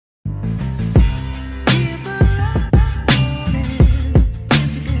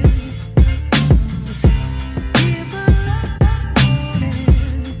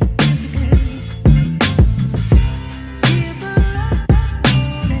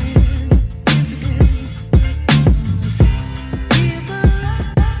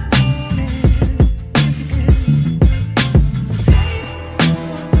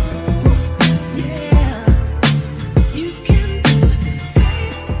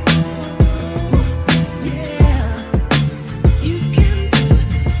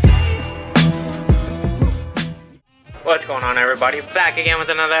What's going on, everybody? Back again with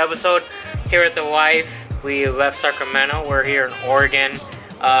another episode here at the wife. We left Sacramento. We're here in Oregon.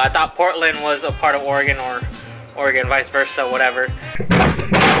 I thought Portland was a part of Oregon, or Oregon vice versa, whatever.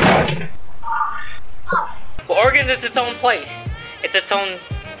 But Oregon is its own place. It's its own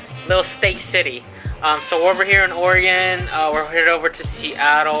little state city. So we're over here in Oregon. We're headed over to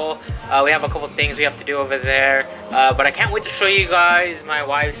Seattle. We have a couple things we have to do over there. But I can't wait to show you guys my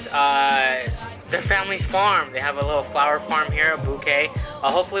wife's their family's farm. They have a little flower farm here, a bouquet.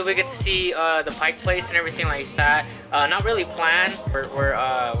 Hopefully we get to see the Pike place and everything like that. Not really planned.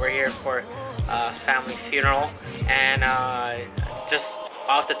 We're here for family funeral, and just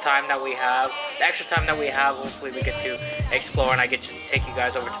off the time that we have, the extra time that we have, hopefully we get to explore, and I get to take you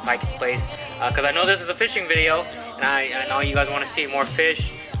guys over to Pike's place, because I know this is a fishing video, and I know you guys want to see more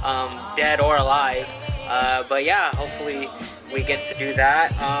fish, dead or alive. But yeah, hopefully we get to do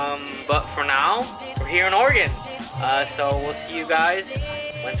that. But for now, we're here in Oregon. So we'll see you guys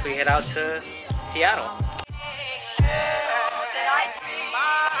once we head out to Seattle.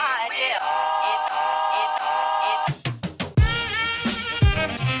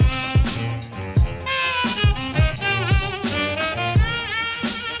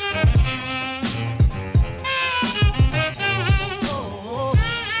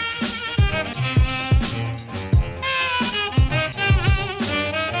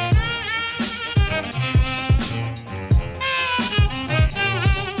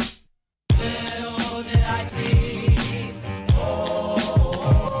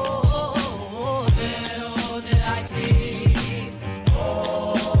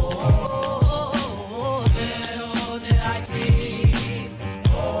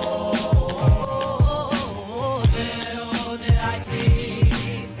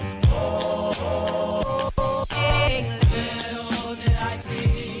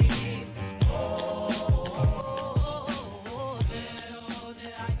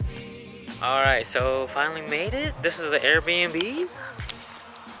 Alright, so finally made it. This is the Airbnb.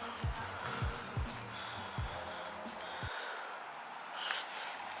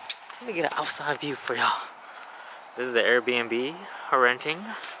 Let me get an outside view for y'all. This is the Airbnb we're renting.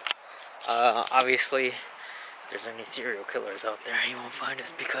 Obviously, if there's any serial killers out there, you won't find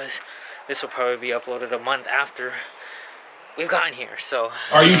us, because this will probably be uploaded a month after we've gotten here. So,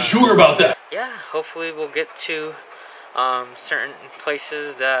 are you sure about that? Yeah, hopefully we'll get to certain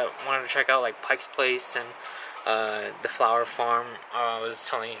places that I wanted to check out, like Pike's place and the flower farm I was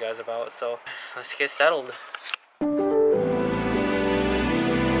telling you guys about. So let's get settled.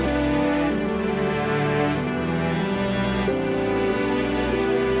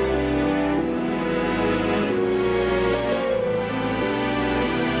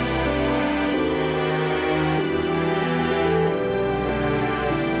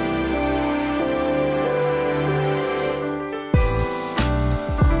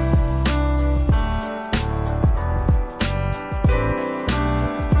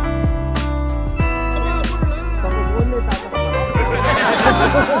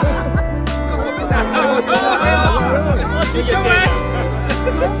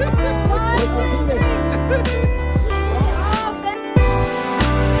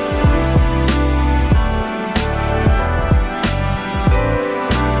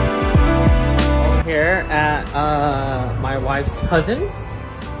 Here at my wife's cousin's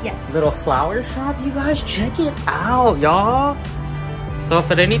little flower shop. You guys check it out, y'all. So if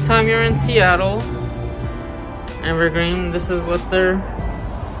at any time you're in Seattle, Evergreen, this is what their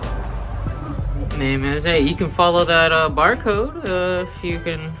name is. Hey, you can follow that barcode if you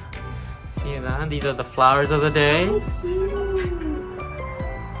can see that. These are the flowers of the day.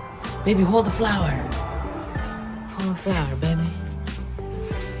 Baby, hold the flower. Hold the flower, baby.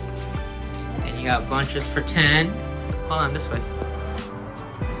 And you got bunches for 10. Hold on, this way.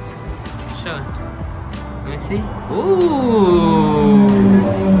 Show it. Let me see. Ooh.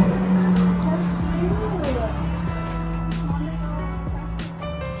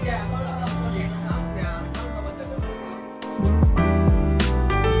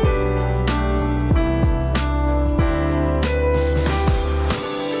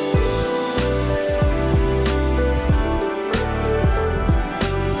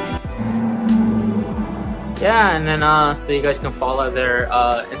 Yeah, and then so you guys can follow their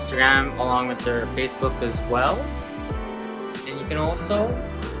Instagram along with their Facebook as well. And you can also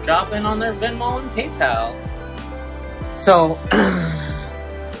drop in on their Venmo and PayPal. So,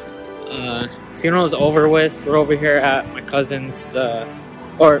 funeral is over with. We're over here at my cousin's, or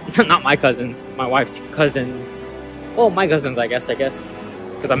not my cousin's, my wife's cousin's. Well, my cousins, I guess,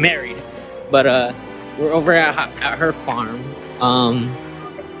 because I'm married. But we're over at her farm. Kind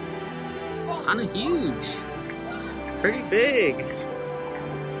of huge. pretty big.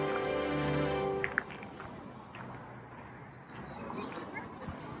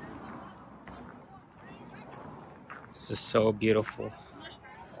 This is so beautiful.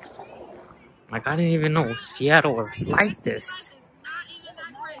 Like, I didn't even know Seattle was like this. Not even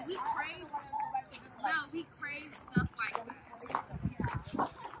that great. We crave stuff like that.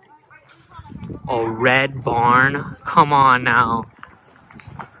 Oh, Red Barn. Come on now.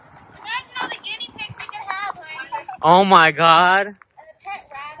 Imagine all the guinea pigs we could have, right? Oh my god. And the pet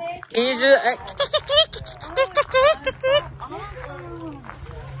rabbit. Can you just...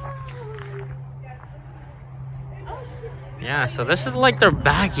 Yeah, so this is like their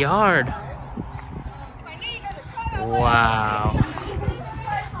backyard. Wow.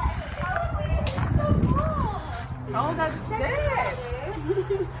 Oh, that's sick.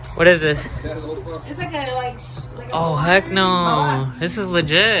 What is this? It's like a Oh, heck no. This is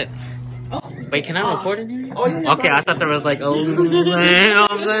legit. Wait, can I record in here? Okay, I thought there was like, oh, man,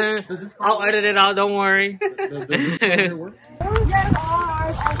 I'll edit it out, don't worry. Yeah.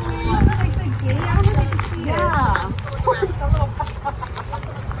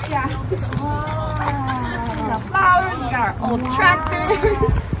 The flowers, we got our old tractors.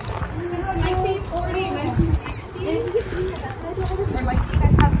 1940, 1960.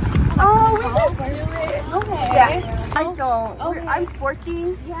 Oh, we just do it. Okay. Yeah. I don't. Okay. I'm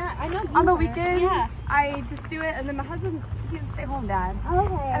working. Yeah, I know. On the weekends, yeah. I just do it, and then my husband, he's a stay-home dad.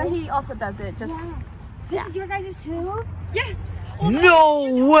 Okay. And he also does it. Just. Yeah. This is your guys' too? Yeah. Well,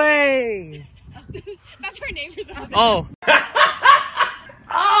 no way! That's our neighbor's house. Oh.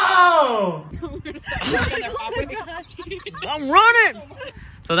 Oh! I'm running!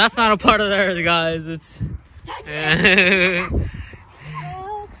 So that's not a part of theirs, guys. It's...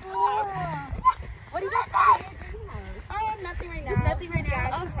 What do you guys have? I have nothing right now. There's nothing right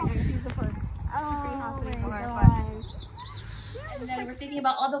now. And then we're thinking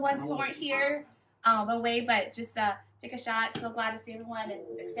about all the ones who aren't here away, but just take a shot. So glad to see everyone and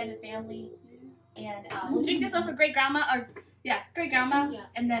extended family. And we'll drink this one for great grandma, or great grandma. Yeah.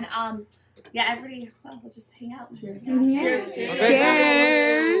 And then everybody, well, we'll just hang out. Cheers. Cheers.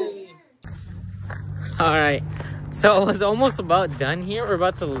 Cheers. All right. So it was almost about done here. We're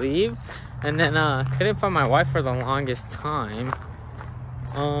about to leave. And then couldn't find my wife for the longest time.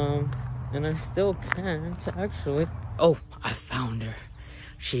 And I still can't actually. Oh, I found her.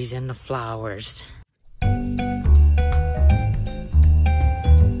 She's in the flowers.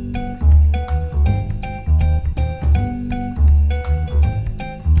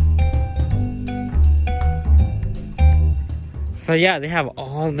 So yeah, they have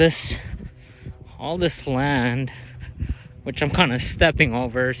all this land, which I'm kind of stepping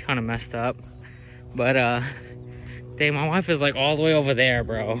over. It's kind of messed up, but dang, my wife is like all the way over there,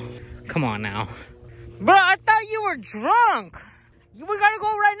 bro. Come on now, bro. I thought you were drunk. We gotta go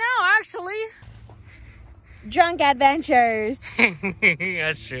right now, actually. Drunk adventures.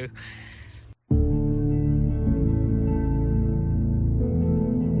 That's true.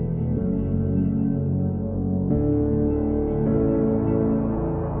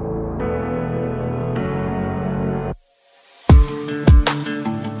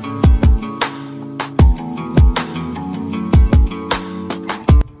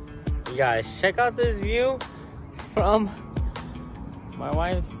 Guys, check out this view from my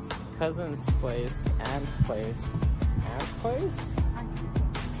wife's cousin's place, Aunt's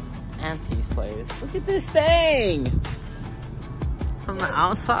Auntie's place. Look at this thing from the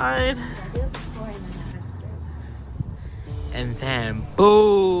outside, and then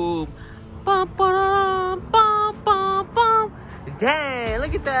boom, bum, ba, bum, bum, bum. Dang!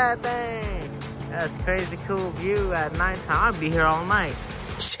 Look at that thing. That's crazy cool view at nighttime. I'll be here all night.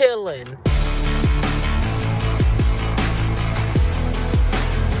 Chilling.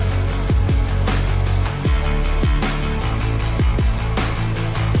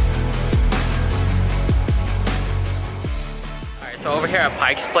 Alright, so over here at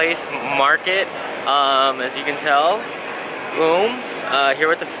Pike's Place Market, as you can tell, boom, here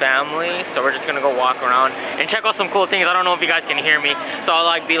with the family. So we're just gonna go walk around and check out some cool things. I don't know if you guys can hear me, so I'll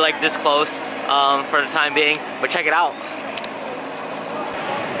like be like this close for the time being, but check it out.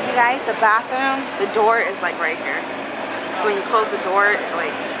 You guys, the bathroom, the door is like right here. So when you close the door,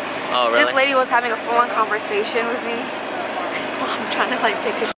 like, oh, really? This lady was having a full-on conversation with me. I'm trying to like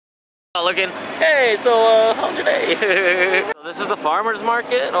take a looking, hey, so how's your day? So this is the farmer's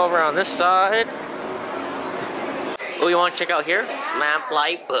market over on this side. Oh, you want to check out here?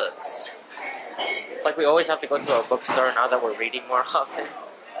 Lamplight Books. It's like we always have to go to a bookstore now that we're reading more often.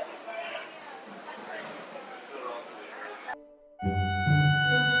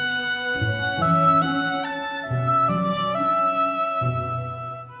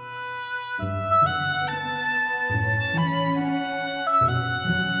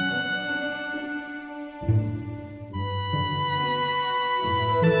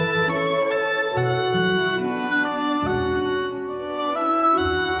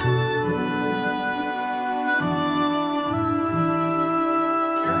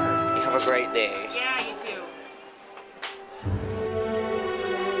 Have a great day. Yeah, you too.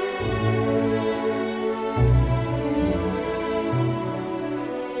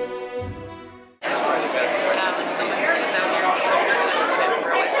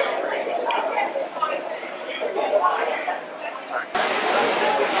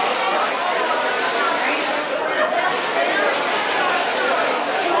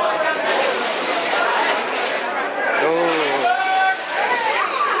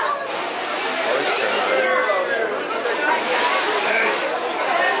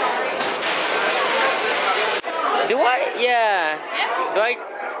 Do I? Yeah. Do I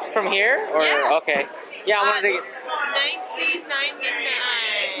from here or okay? Yeah, I wanted to get.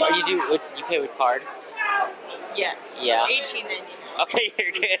 $19.99. You do? You pay with card? Yes. Yeah. $18.99. Okay,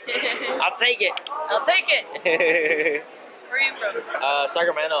 you're good. I'll take it. I'll take it. Where are you from?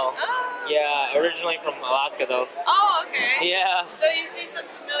 Sacramento. Oh. Yeah, originally from Alaska though. Oh, okay. Yeah. So you see some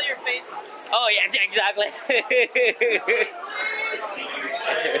familiar faces. Oh yeah, exactly.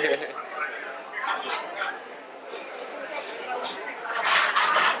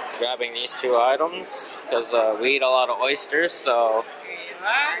 Grabbing these two items because we eat a lot of oysters. So. Here you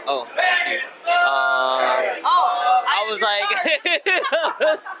are. Oh. Thank you.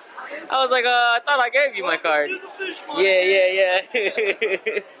 I was like, I thought I gave you my card. Yeah.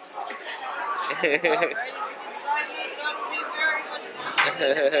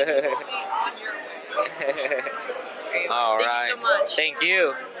 All right. Thank you so much. Thank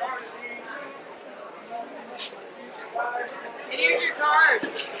you. And here's your card.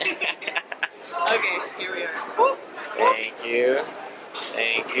 Okay, here we are. Thank you.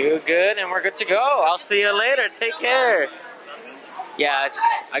 Thank you. Good, and we're good to go. I'll see you later. Take care. Yeah,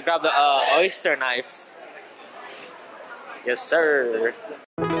 I grabbed the oyster knife. Yes, sir.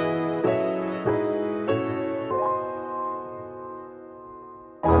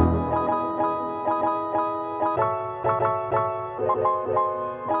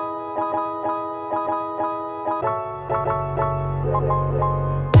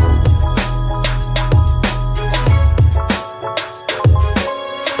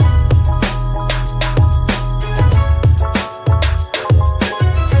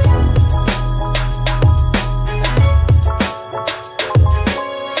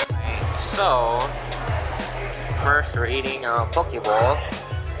 So, first we're eating a poke bowl.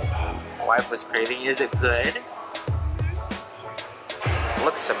 Wife was craving. Is it good?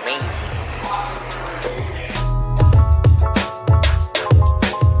 Looks amazing.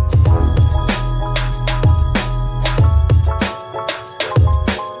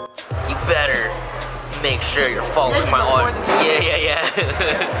 You better make sure you're following my order. Yeah.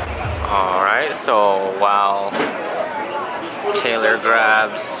 Alright, so while Taylor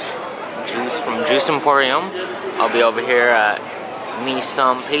grabs juice from Juice Emporium, I'll be over here at Me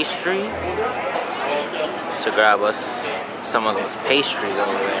Some Pastry to grab us some of those pastries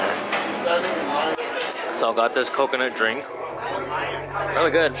over there. So I got this coconut drink.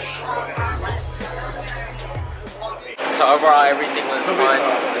 Really good. So overall everything was fun.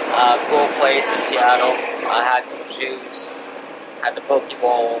 Cool place in Seattle. I had some juice, had the poke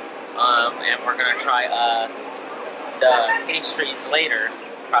bowl, and we're gonna try the pastries later,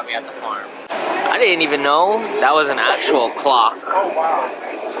 probably at the farm. I didn't even know that was an actual clock. Oh, wow.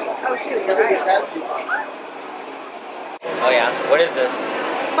 Oh, shoot, you're right. Oh yeah, what is this?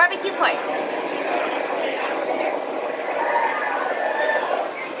 Barbecue pork.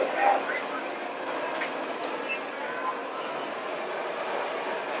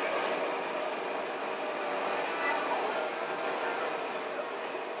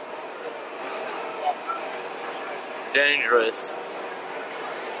 Dangerous.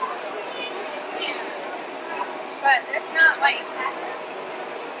 But it's not like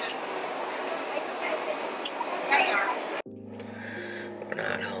We're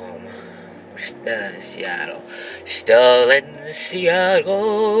not home. We're still in Seattle. Still in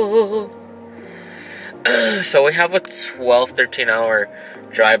Seattle. So we have a 12-13 hour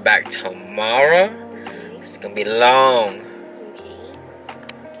drive back tomorrow. It's gonna be long.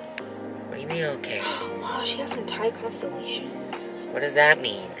 What do you mean, okay? Oh, she has some Thai constellations. What does that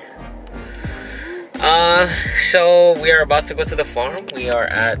mean? So we are about to go to the farm. We are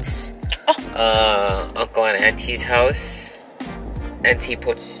at Uncle and Auntie's house. Auntie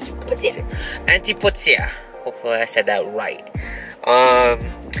Potzia. Hopefully I said that right.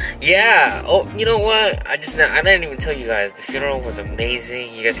 Yeah. Oh, you know what? I didn't even tell you guys. The funeral was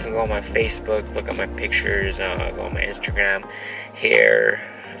amazing. You guys can go on my Facebook, look at my pictures, go on my Instagram, here,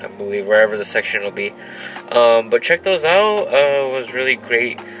 I believe, wherever the section will be. But check those out. It was really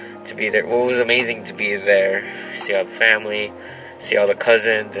great to be there. Well, it was amazing to be there. See all the family, see all the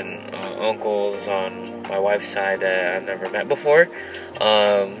cousins and uncles on my wife's side that I've never met before.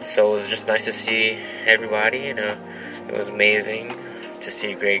 So it was just nice to see everybody. It was amazing to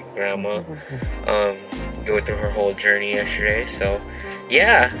see great grandma go through her whole journey yesterday. So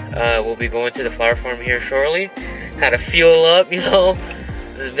yeah, we'll be going to the flower farm here shortly. Had to fuel up,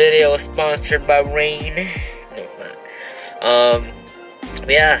 This video is sponsored by Rain. No, it's not. But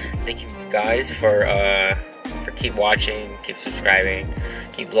yeah, thank you guys for keep watching, keep subscribing,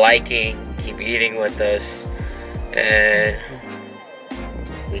 keep liking, keep eating with us, and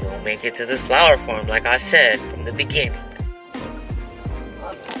we gonna make it to this flower farm, like I said from the beginning.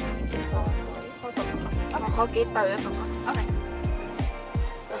 Okay.